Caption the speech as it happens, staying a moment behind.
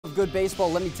love good baseball,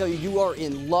 let me tell you, you are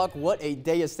in luck. What a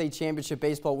day of state championship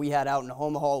baseball we had out in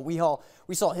Omaha. We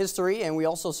saw history, and we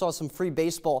also saw some free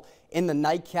baseball in the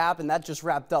nightcap, and that just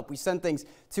wrapped up. We sent things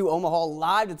to Omaha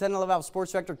live to 1011 Hour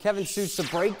Sports Director Kevin Suits to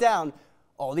break down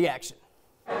all the action.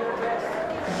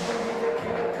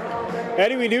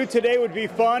 Eddie, we knew today would be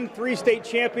fun. 3 state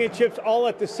championships all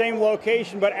at the same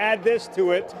location, but add this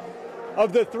to it.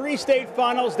 Of the 3 state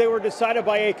finals, they were decided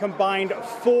by a combined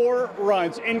 4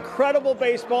 runs. Incredible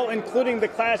baseball, including the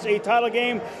Class A title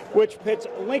game, which pits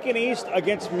Lincoln East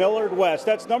against Millard West.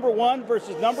 That's number 1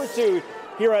 versus number 2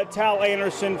 here at Tal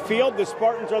Anderson Field. The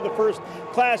Spartans are the first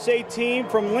Class A team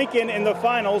from Lincoln in the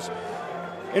finals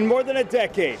in more than a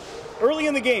decade. Early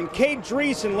in the game, Cade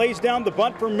Dreesen lays down the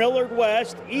bunt for Millard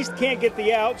West. East can't get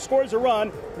the out, scores a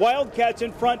run. Wildcats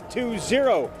in front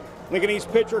 2-0. Lincoln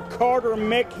East pitcher Carter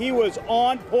Mick, he was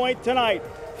on point tonight.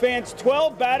 Fans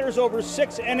 12 batters over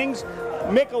 6 innings.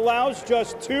 Mick allows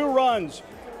just 2 runs.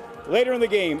 Later in the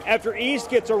game, after East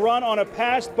gets a run on a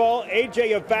passed ball,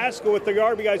 A.J. Avasco with the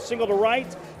RBI single to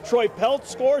right. Troy Pelt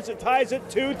scores, it ties it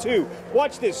 2-2.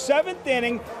 Watch this, 7th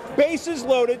inning, bases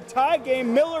loaded, tie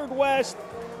game. Millard West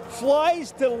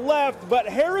flies to left, but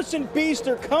Harrison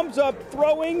Beester comes up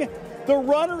throwing. The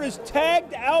runner is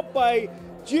tagged out by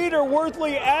Jeter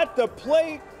Worthley at the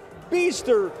plate.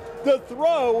 Beester, the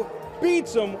throw,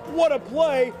 beats him. What a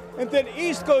play. And then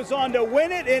East goes on to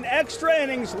win it in extra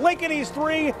innings. Lincoln East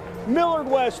 3, Millard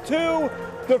West 2.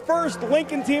 The first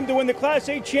Lincoln team to win the Class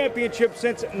A championship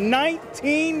since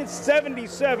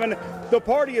 1977. The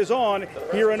party is on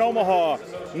here in Omaha.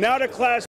 Now to Class